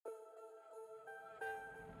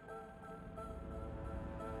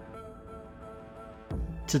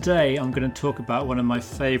Today I'm going to talk about one of my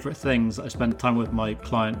favourite things that I spend time with my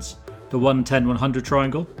clients, the 1-10-100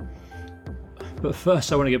 triangle. But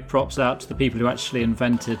first I want to give props out to the people who actually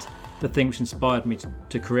invented the thing which inspired me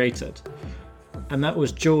to create it. And that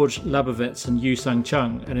was George Labovitz and Yu-Sang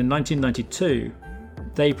Chung. And in 1992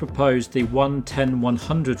 they proposed the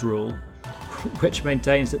 1-10-100 rule, which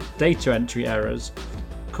maintains that data entry errors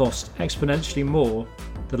cost exponentially more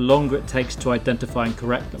the longer it takes to identify and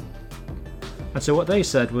correct them. And so what they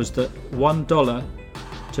said was that $1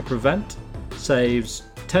 to prevent saves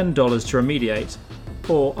 $10 to remediate,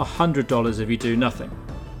 or $100 if you do nothing.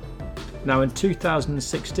 Now in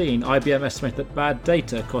 2016, IBM estimated that bad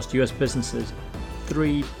data cost US businesses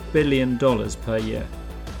 $3 billion per year.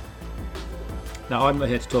 Now I'm not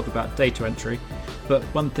here to talk about data entry, but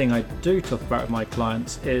one thing I do talk about with my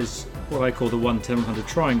clients is what I call the 1-10-100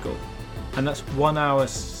 triangle. And that's 1 hour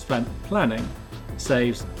spent planning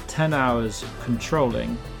saves 10 hours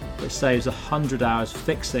controlling, which saves 100 hours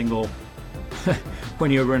fixing, or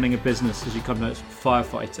when you're running a business, as you come to know, it's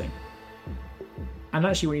firefighting. And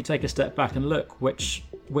actually when you take a step back and look which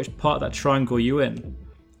part of that triangle you're in,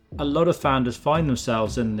 a lot of founders find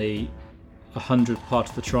themselves in the 100 part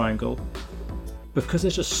of the triangle because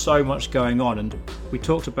there's just so much going on. And we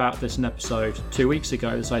talked about this in episode 2 weeks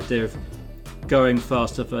ago, this idea of going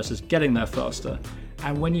faster versus getting there faster.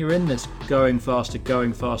 And when you're in this going faster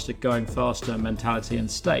mentality and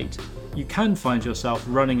state, you can find yourself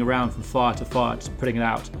running around from fire to fire, just putting it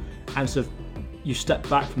out. And sort of you step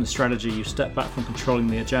back from the strategy, you step back from controlling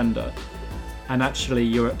the agenda, and actually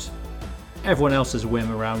you're at everyone else's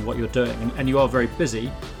whim around what you're doing. And you are very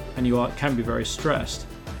busy, and can be very stressed.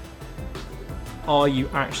 Are you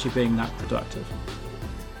actually being that productive?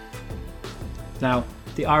 Now,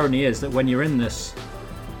 the irony is that when you're in this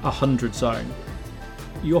 100 zone,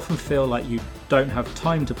 you often feel like you don't have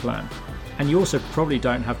time to plan, and you also probably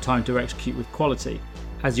don't have time to execute with quality,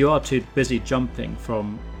 as you are too busy jumping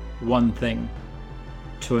from one thing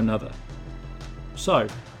to another. So,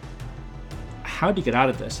 how do you get out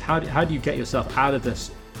of this? How do you get yourself out of this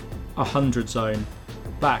 100 zone,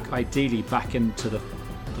 ideally back into the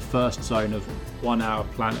first zone of 1 hour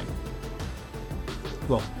planning?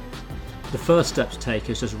 Well, the first step to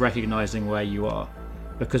take is just recognizing where you are.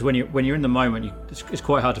 Because when you're in the moment, it's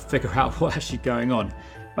quite hard to figure out what's actually going on.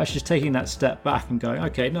 But actually just taking that step back and going,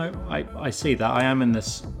 okay, no, I see that. I am in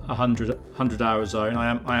this 100 hour zone.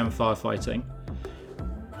 I am firefighting,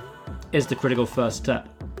 is the critical first step.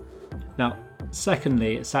 Now,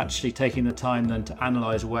 secondly, it's actually taking the time then to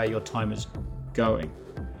analyze where your time is going.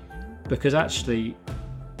 Because actually,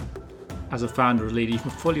 as a founder or leader, you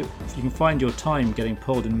can find your time getting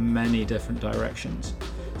pulled in many different directions.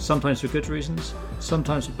 Sometimes for good reasons,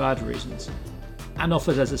 sometimes for bad reasons. And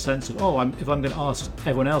often there's a sense of, if I'm going to ask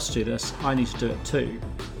everyone else to do this, I need to do it too,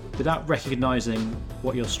 without recognizing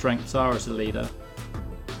what your strengths are as a leader.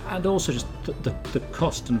 And also just the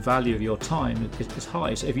cost and value of your time is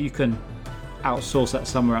high. So if you can outsource that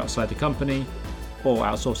somewhere outside the company, or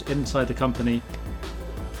outsource inside the company,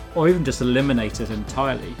 or even just eliminate it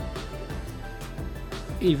entirely,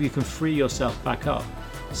 if you can free yourself back up,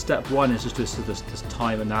 step one is just this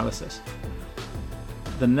time analysis.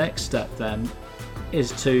 The next step then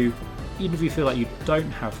is to, even if you feel like you don't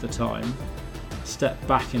have the time, step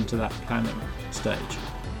back into that planning stage.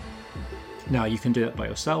 Now you can do that by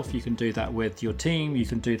yourself, you can do that with your team, you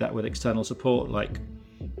can do that with external support like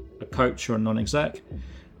a coach or a non-exec,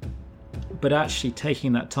 but actually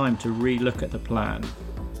taking that time to re-look at the plan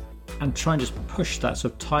and try and just push that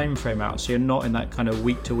sort of time frame out, so you're not in that kind of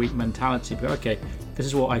week-to-week mentality, but okay, this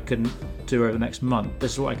is what I can do over the next month,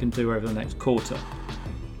 this is what I can do over the next quarter.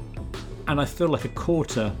 And I feel like a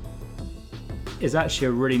quarter is actually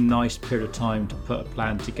a really nice period of time to put a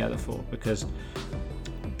plan together for, because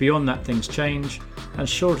beyond that things change, and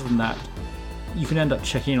shorter than that you can end up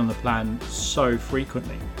checking in on the plan so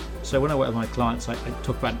frequently. So when I work with my clients, I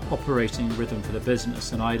talk about an operating rhythm for the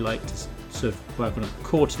business, and I like to sort of work on a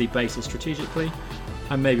quarterly basis strategically,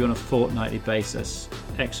 and maybe on a fortnightly basis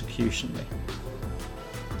executionally.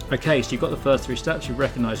 Okay, so you've got the first three steps, you've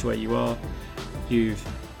recognised where you are, you've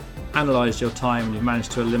analysed your time, and you've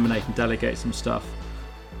managed to eliminate and delegate some stuff.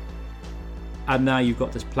 And now you've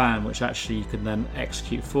got this plan which actually you can then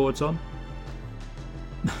execute forwards on.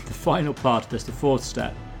 The final part of this, the fourth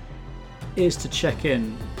step, is to check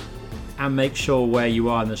in and make sure where you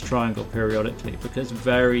are in this triangle periodically, because it's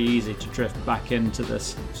very easy to drift back into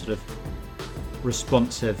this sort of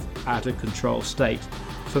responsive, out of control state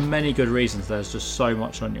for many good reasons. There's just so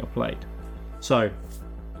much on your plate. So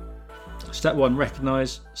step one,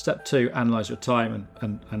 recognise. Step two, analyse your time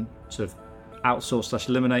and sort of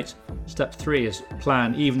outsource/eliminate. Step 3 is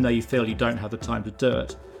plan even though you feel you don't have the time to do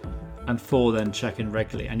it. And 4, then check in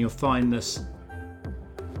regularly. And you'll find this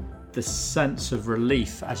sense of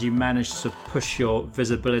relief as you manage to push your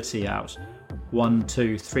visibility out 1,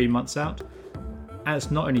 2, 3 months out. And it's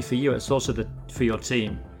not only for you, it's also for your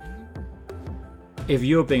team. If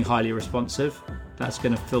you're being highly responsive, that's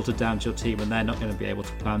going to filter down to your team and they're not going to be able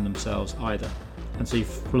to plan themselves either. And so you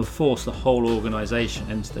will force the whole organisation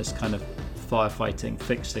into this kind of firefighting,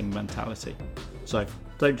 fixing mentality. So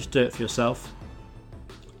don't just do it for yourself,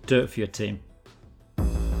 do it for your team.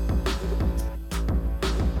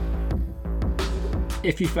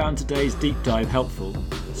 If you found today's deep dive helpful,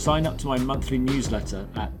 sign up to my monthly newsletter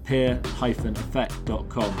at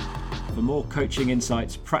peer-effect.com for more coaching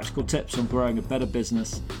insights, practical tips on growing a better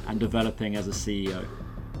business and developing as a CEO.